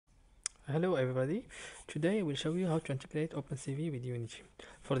Hello everybody. Today I will show you how to integrate OpenCV with Unity.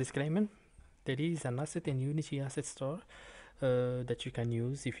 For disclaimer, there is an asset in Unity asset store that you can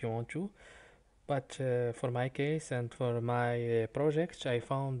use if you want to. But for my case and for my project, I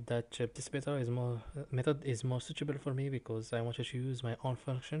found that method is more suitable for me because I wanted to use my own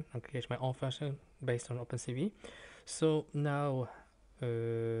function and create my own function based on OpenCV. So now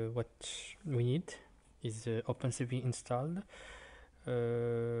what we need is OpenCV installed.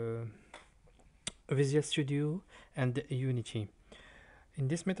 Uh, Visual Studio and Unity. In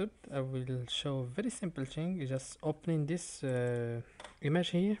this method, I will show a very simple thing. Just opening this image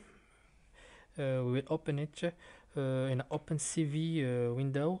here, we will open it in an OpenCV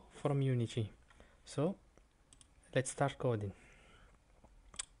window from Unity. So let's start coding.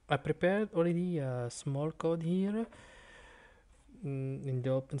 I prepared already a small code here in the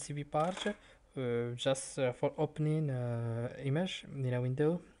OpenCV part, just for opening image in a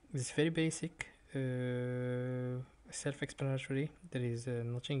window. It's very basic. Self-explanatory. There is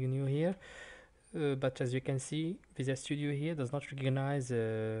nothing new here, but as you can see, Visual Studio here does not recognize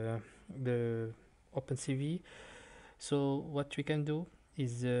the OpenCV. So what we can do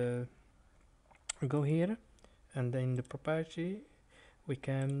is go here, and in the property we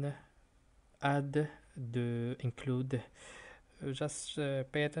can add the include. Just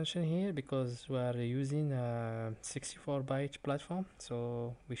pay attention here because we are using a 64-byte platform,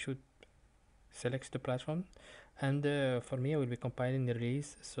 so we should select the platform. And for me, I will be compiling the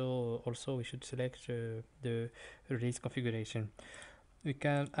release, so also we should select the release configuration. We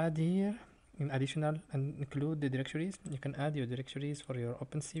can add here in additional and include the directories. You can add your directories for your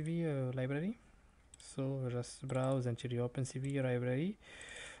OpenCV library. So just browse into the OpenCV library.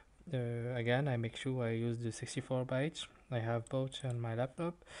 Again, I make sure I use the 64 bytes. I have both on my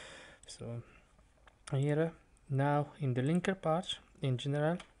laptop. So here now in the linker part, in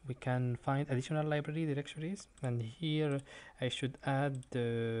general, we can find additional library directories, and here I should add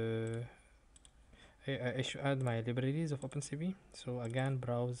I should add my libraries of OpenCV. So again,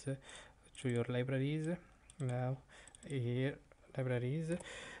 browse to your libraries. Now here libraries.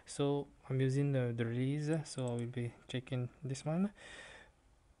 So I'm using the release, so I will be checking this one.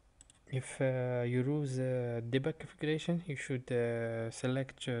 If you use debug configuration, you should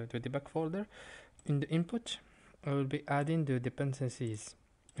select the debug folder. In the input, I will be adding the dependencies.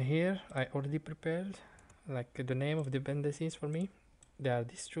 Here I already prepared like the name of dependencies for me. They are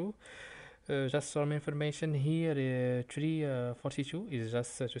these two. Just some information here. 342 is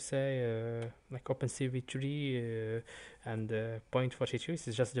just to say like OpenCV 3 and 0.42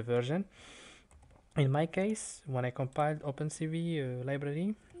 is just the version. In my case, when I compiled OpenCV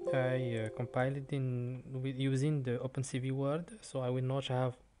library, I compiled it using the OpenCV word, so I will not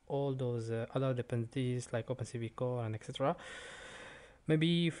have all those other dependencies like OpenCV core and etc.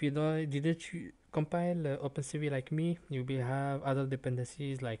 Maybe if you didn't compile OpenCV like me, you will have other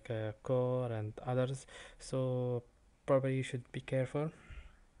dependencies like core and others, so probably you should be careful.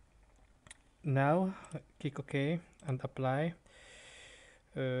 Now click OK and apply.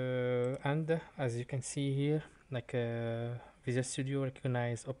 And as you can see here, like Visual Studio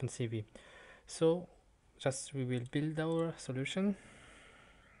recognize OpenCV. So just we will build our solution.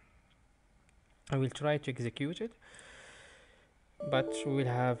 I will try to execute it, but we will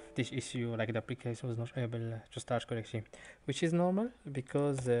have this issue like the application was not able to start correctly, which is normal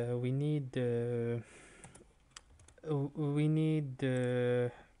because we need the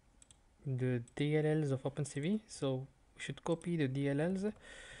DLLs of OpenCV. So we should copy the DLLs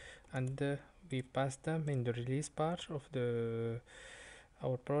and we pass them in the release part of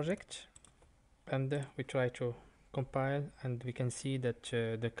our project, and we try to compile, and we can see that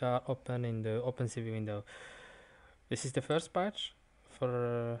the car open in the OpenCV window. This is the first patch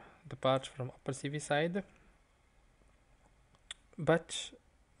for the patch from OpenCV side, but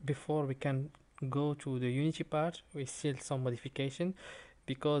before we can go to the Unity part, we still some modification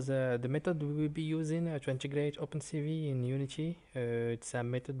because the method we will be using to integrate OpenCV in Unity, it's a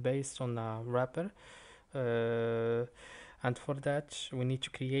method based on a wrapper, and for that we need to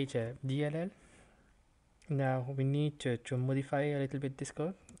create a DLL. Now we need to modify a little bit this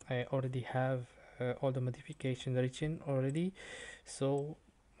code. I already have all the modification written already, so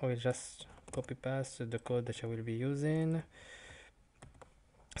I will just copy paste the code that I will be using.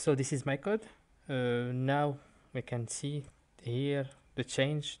 So this is my code. Now we can see here the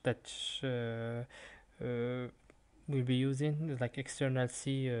change that we'll be using, like external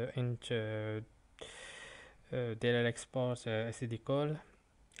C into DLL export STD call,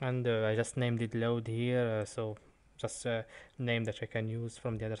 and I just named it load here, so just a name that I can use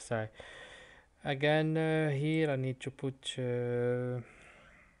from the other side. Again, here I need to put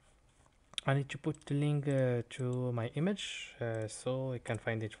I need to put the link to my image, so you can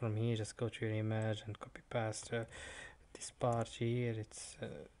find it from here. Just go to your image and copy paste this part here. It's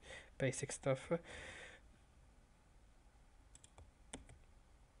basic stuff.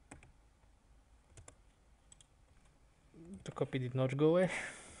 The copy did not go well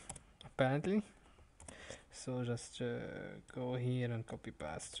apparently, so just go here and copy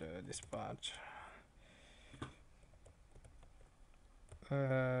paste this part.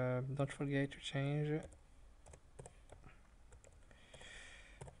 Don't forget to change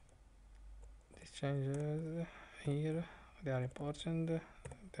these changes here, they are important.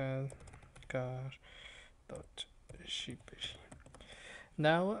 Then car dot shipper.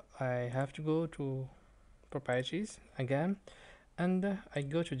 Now I have to go to properties again, and I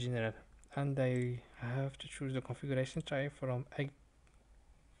go to general, and I have to choose the configuration type from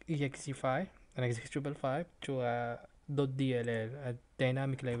exe file, an executable file, to a .dll, a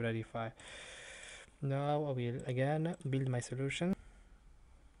dynamic library file. Now I will again build my solution,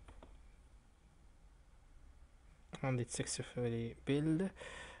 and it's successfully built,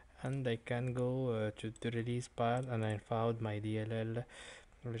 and I can go to the release part, and I found my DLL.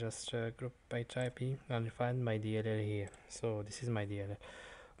 I'll just group by type and find my DLL here. So this is my DLL.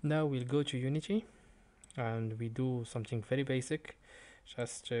 Now we'll go to Unity, and we do something very basic.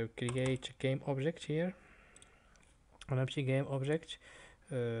 Just create a game object here, an empty game object.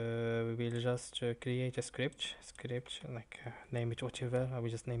 We will just create a script like name it whatever. I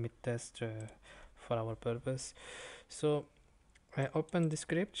will just name it test for our purpose. So I open the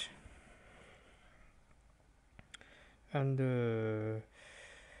script, and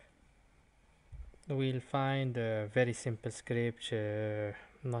we'll find a very simple script,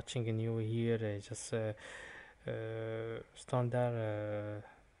 nothing new here, just standard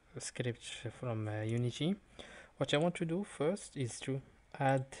script from Unity. What I want to do first is to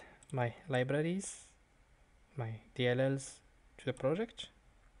add my libraries, my DLLs to the project.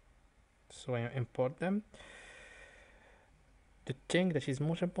 So I import them. The thing that is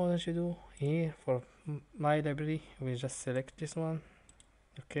most important to do here for my library, we just select this one,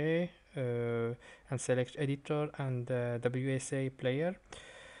 okay, and select editor and WSA player.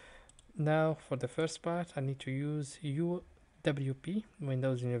 Now for the first part I need to use UWP,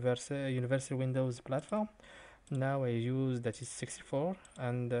 Windows Universal Windows Platform. Now I use that is 64,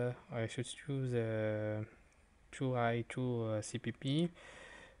 and I should choose 2i2 CPP,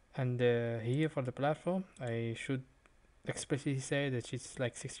 and here for the platform I should explicitly say that it's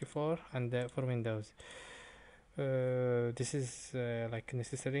like 64, and for Windows this is like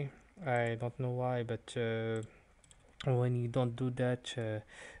necessary. I don't know why, but when you don't do that,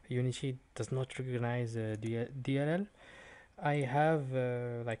 Unity does not recognize DLL. I have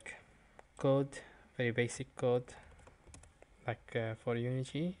like code, very basic code, like for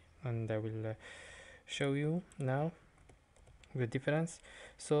Unity, and I will show you now the difference.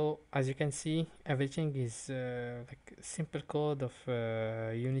 So as you can see, everything is like simple code of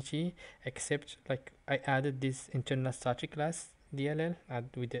Unity, except like I added this internal static class DLL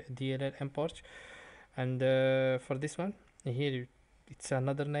with the DLL import, and for this one here it's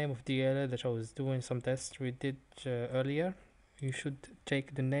another name of DLL that I was doing some tests we did earlier. You should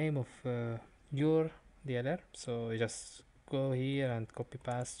take the name of your DLL, so you just go here and copy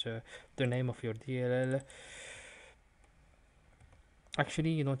paste the name of your DLL.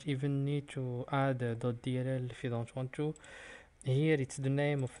 Actually, you don't even need to add .dll if you don't want to. Here it's the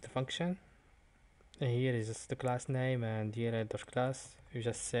name of the function. Here is just the class name and dll.class. You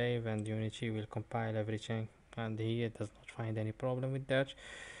just save and Unity will compile everything, and here it does not find any problem with that.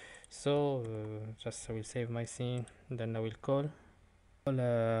 So just I will save my scene, then I will call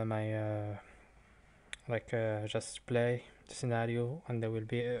my just play the scenario, and there will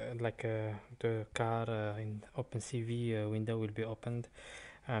be the car in OpenCV window will be opened,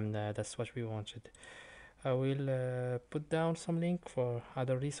 and that's what we wanted. I will put down some link for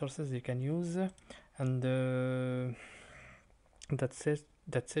other resources you can use, and that's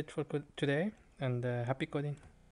it for today, and happy coding.